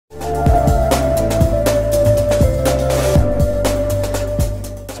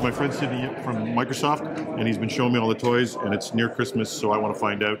friend Sidney from Microsoft, and he's been showing me all the toys, and it's near Christmas, so I want to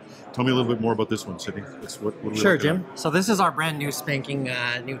find out. Tell me a little bit more about this one, Sidney. What are we Sure, looking Jim. So this is our brand new spanking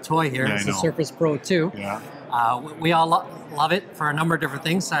new toy here. Yeah, It's I the know. Surface Pro 2. Yeah. We all love it for a number of different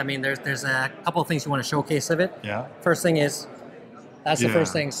things. I mean, there's a couple of things you want to showcase of it. Yeah. First thing is, that's the Yeah.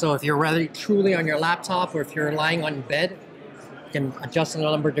 first thing. So if you're rather truly on your laptop or if you're lying on bed, you can adjust it in a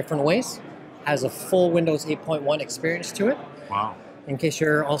number of different ways. Has a full Windows 8.1 experience to it. Wow. In case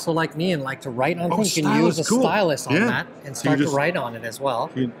you're also like me and like to write on things, you can stylus, use a cool. stylus on Yeah. that and So you start to just- write on it as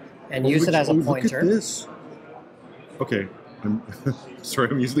well. And Oh, use it as a look pointer. at this. Okay. I'm sorry,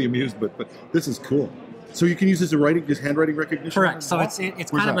 I'm usually amused, but this is cool. So you can use this as handwriting recognition? Correct. So it's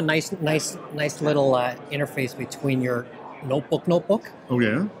Where's kind of a that? nice little interface between your notebook Oh,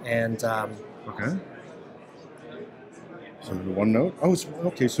 yeah? and Okay. So the OneNote? Oh, it's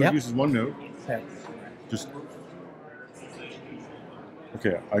okay. So Yep. it uses OneNote. yeah. Just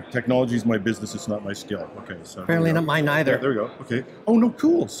okay. Technology is my business. It's not my skill. Okay. So Apparently not mine either. Yeah, there we go. Okay. Oh no,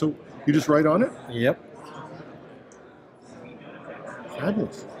 cool. So you just write on it. Yep.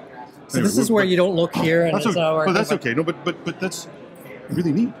 Fabulous. So this is where you don't look here, and That's it's okay. our. But that's okay. No, but that's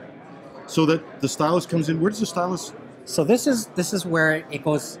really neat. So that the stylus comes in. Where does the stylus? So this is where it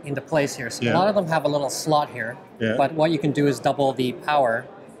goes into place here. So Yeah. a lot of them have a little slot here, Yeah. but what you can do is double the power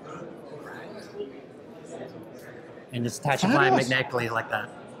and just attach it Fabulous. magnetically like that.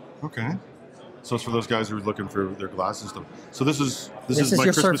 Okay. So it's for those guys who are looking for their glasses. This is This my is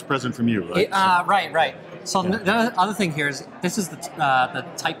your Christmas present from you, right? Right. So the other thing here is this is the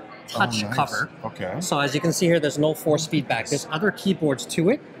Type Touch nice. cover. Okay. So as you can see here, there's no force feedback. There's other keyboards to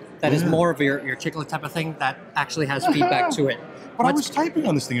it that is Yeah. more of your tickler type of thing that actually has feedback to it. But I What's- was typing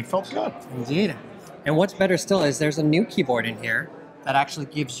on this thing. It felt good. Indeed. And what's better still is there's a new keyboard in here that actually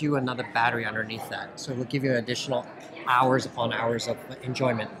gives you another battery underneath that. So it'll give you additional hours upon hours of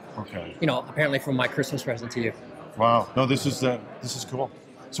enjoyment. Okay. You know, apparently from my Christmas present to you. Wow. No, this is cool.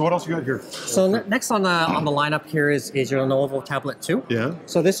 So what else you got here? So next on the lineup here is your Lenovo Tablet 2. Yeah.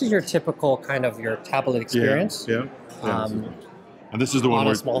 So this is your typical kind of your tablet experience. Yeah. And this is the one on a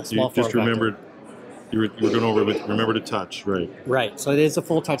where small you form just factor. remembered. You were going over with remember to touch, right? Right. So it is a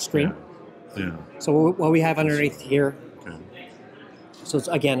full touch screen. Yeah. So what we have underneath here, Okay. so it's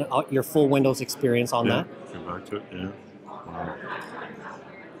again your full Windows experience on Yeah. that. Go back to it. Yeah. Wow.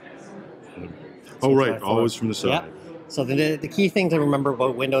 Oh right, always from the side. Yeah. So the key thing to remember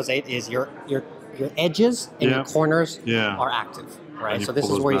about Windows 8 is your edges and your corners Yeah. are active, And right? you So this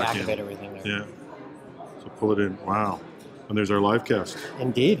pull is those where you back in. activate everything there. Yeah. So pull it in. Wow. And there's our live cast.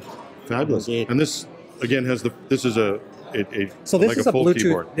 Indeed. Fabulous. Indeed. And this again has this is a So this like is a a full Bluetooth.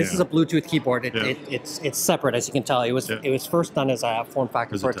 keyboard. This is a Bluetooth keyboard. Yeah. It's separate, as you can tell. It was first done as a form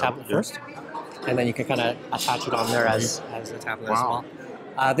factor As for a a tablet tablet, first, and then you can kind of attach it on there as a tablet as Wow.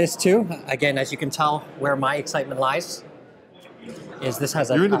 well. This too, again, as you can tell, where my excitement lies is this has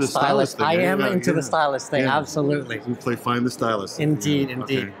You're into a the stylus thing, I eh? am Yeah, into the yeah. stylus thing, Yeah. absolutely. You play Find the Stylus. Indeed, Yeah.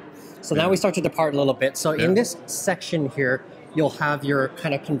 indeed. Okay. So Yeah. now we start to depart a little bit. So Yeah. in this section here, you'll have your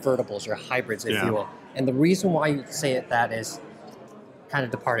kind of convertibles, your hybrids, if Yeah. you will. And the reason why you say it that is kind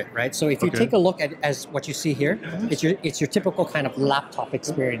of departed, right? So if you Okay. take a look at as what you see here, it's your typical kind of laptop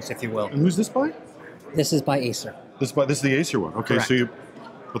experience, if you will. And who's this by? This is by Acer. This is the Acer one. Okay, Correct. so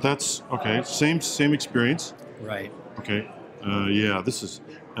but that's okay. Same experience. Right. Okay. Yeah, this is.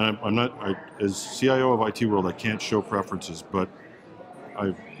 I'm not as CIO of IT World. I can't show preferences, but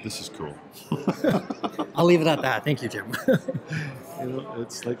this is cool. I'll leave it at that. Thank you, Jim. You know,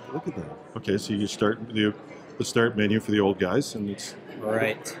 it's like look at that. Okay, so you start the start menu for the old guys, and it's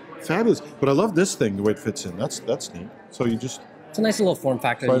Right. fabulous. But I love this thing the way it fits in. That's neat. So you just It's a nice little form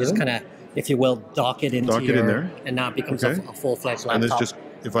factor. Slide You it just in? kind of, if you will, dock it into Dock it in there. and now it becomes Okay. a full-fledged laptop. and it's just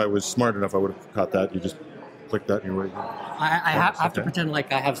if I was smart enough, I would have caught that. You just click that and you're right. I have to Okay. pretend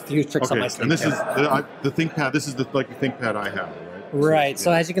like I have a few tricks on Okay, my sleeve. and this here. is the ThinkPad. This is the ThinkPad I have, right? Right.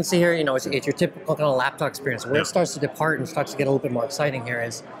 So as you can see here, you know, it's your typical kind of laptop experience. Where Yeah. it starts to depart and starts to get a little bit more exciting here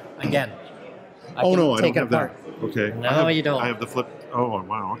is, again, I Oh can no, I take don't it have apart. that. Okay. No, you don't. I have the flip. Oh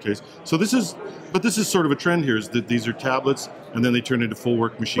wow. Okay. So this is sort of a trend here. Is that these are tablets and then they turn into full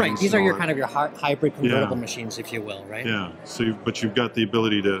work machines. Right. These and are all your that. kind of your hybrid convertible Yeah. machines, if you will, right? Yeah. So, but you've got the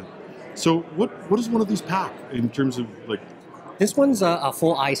ability to. So what does one of these pack in terms of like? This one's a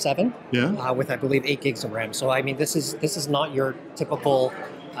full i7 Yeah. with, I believe, 8 gigs of RAM. So I mean, this is not your typical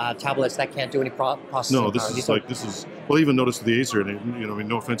tablets that can't do any processing. No, this power. is These are- like this is. Well, even notice the Acer, and you know, I mean,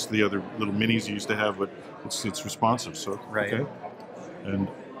 no offense to the other little minis you used to have, but it's responsive. So Right. Okay. And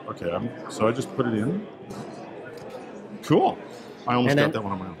okay, so I just put it in. Cool. I almost And got then that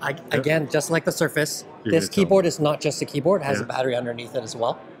one on my own. Again, just like the Surface, You're this gonna tell keyboard is not just a keyboard; it has Yeah. a battery underneath it as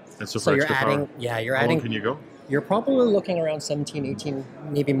well. And so, So for you're extra adding, power, yeah, you're how long adding. can you go? You're probably looking around 17, 18,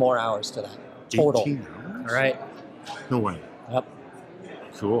 maybe more hours to that total. 18 hours? All right. No way. Yep.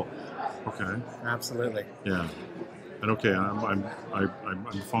 Cool. Okay. Absolutely. Yeah. And okay, I'm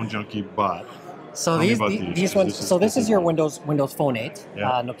a phone junkie, but So tell me these about these ones. So this is your cool. Windows Phone 8,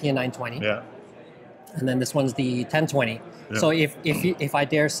 Yeah. Nokia 920, Yeah. and then this one's the 1020. Yeah. So if I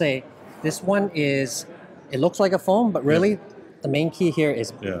dare say, this one is, it looks like a phone, but really, the main key here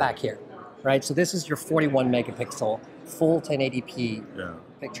is Yeah. back here, right? So this is your 41 megapixel full 1080p Yeah.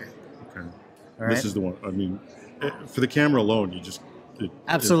 picture. Okay. All right. This is the one. I mean, for the camera alone, you just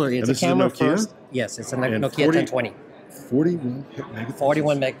Absolutely, and it's a this is camera Nokia? first. Yes, it's a And Nokia 40 1020. 41 megapixels.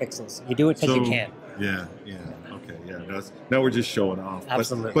 41 megapixels. You do it because you can. Yeah, yeah, okay, yeah. Now we're just showing off.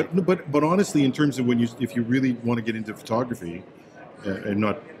 Absolutely. But honestly, in terms of if you really want to get into photography, and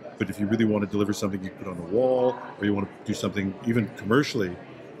not, but if you really want to deliver something you put on the wall, or you want to do something even commercially,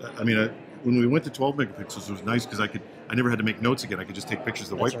 I mean, when we went to 12 megapixels, it was nice because I never had to make notes again. I could just take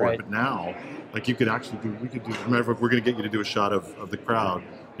pictures of the That's whiteboard. right. But now, like we could do. As a matter of fact, we're going to get you to do a shot of the crowd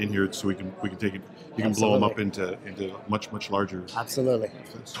in here, so we can take it. You can blow them up into much larger. Absolutely.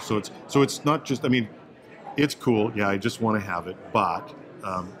 So it's not just. I mean, it's cool. Yeah, I just want to have it, but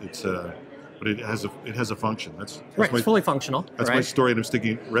but it has a function. That's Right, my, it's fully functional. that's right? my story, and I'm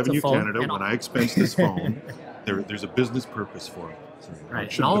sticking Revenue phone Canada. and When I expense this phone, there's a business purpose for it. So I Right,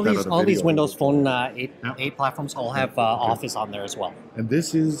 and shouldn't put that on a all these video. Windows Phone 8, Yeah. 8 platforms all have Office on there as well. And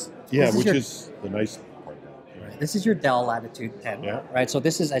this is This is is the nice part. Right. This is your Dell Latitude 10. Yeah. Right. So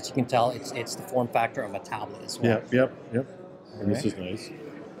this is, as you can tell, it's the form factor of a tablet as well. Yep. And this Alright. is nice.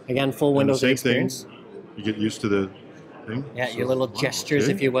 Again, full And the Windows 8 same experience. thing. You get used to the thing. Yeah, So- your little wow, gestures,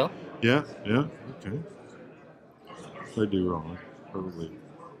 okay. if you will. Yeah. Okay. What did I do wrong? Probably.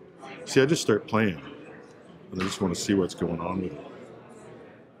 See, I just start playing, and I just want to see what's going on with it.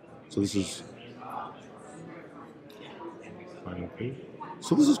 So this is. Okay.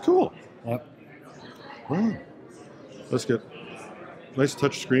 So this is cool. Yep. Wow. Let's get nice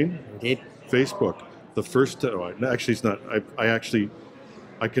touch screen. Indeed. Facebook. The first. Actually, it's not.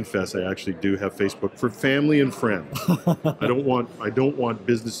 I confess, I actually do have Facebook for family and friends. I don't want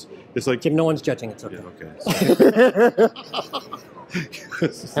business. It's like. Jim, no one's judging. It's okay. Yeah, okay.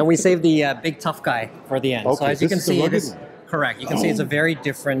 And we saved the big tough guy for the end. So Okay, as you this can is the see, rugged this one. correct. You can see it's a very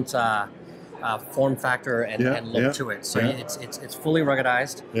different form factor and look to it. So yeah. it's fully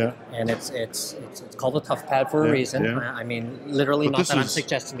ruggedized. Yeah. And it's called a tough pad for a reason. Yeah. I mean, literally, But not this that I'm is-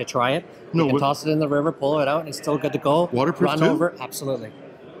 suggesting to try it. No, You can but- toss it in the river, pull it out, and it's still good to go. Waterproof Run too? over, absolutely.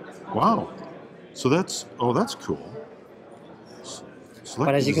 Wow. So that's cool. Select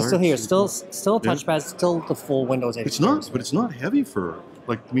But as you can still hear, still a Yeah. touchpad, still the full Windows 8. It's not, but it's not heavy for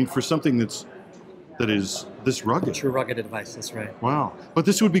for something that is this rugged. True rugged device. That's right. Wow. But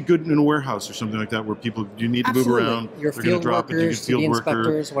this would be good in a warehouse or something like that where you need to Absolutely. move around. Your they're going field to drop it. You workers, get field city worker,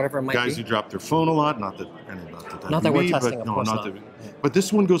 inspectors, whatever it might guys be. who drop their phone a lot. Not that Not that we're me, testing, but of no, course not not. that. But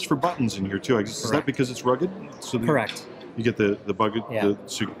this one goes for buttons in here too. I guess is that Correct. because it's rugged? So that Correct. You get the bucket. Yeah.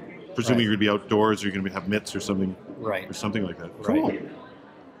 So presuming you're going to be outdoors, or you're going to have mitts or something Right. or something like that. Right. Cool.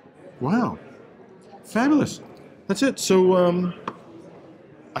 Wow. Fabulous. That's it. So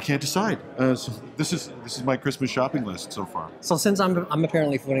I can't decide. So this is my Christmas shopping list so far. So since I'm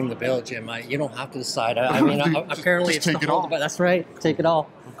apparently footing the bill, Jim, you don't have to decide. I mean, apparently just it's take the it whole. all. But that's right. Take it all.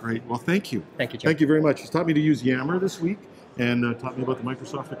 Oh, great. Well, thank you. Thank you, Jim. Thank you very much. He's taught me to use Yammer this week and taught me about the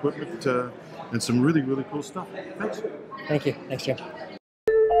Microsoft equipment and some really, really cool stuff. Thanks. Thank you. Thanks, Jim.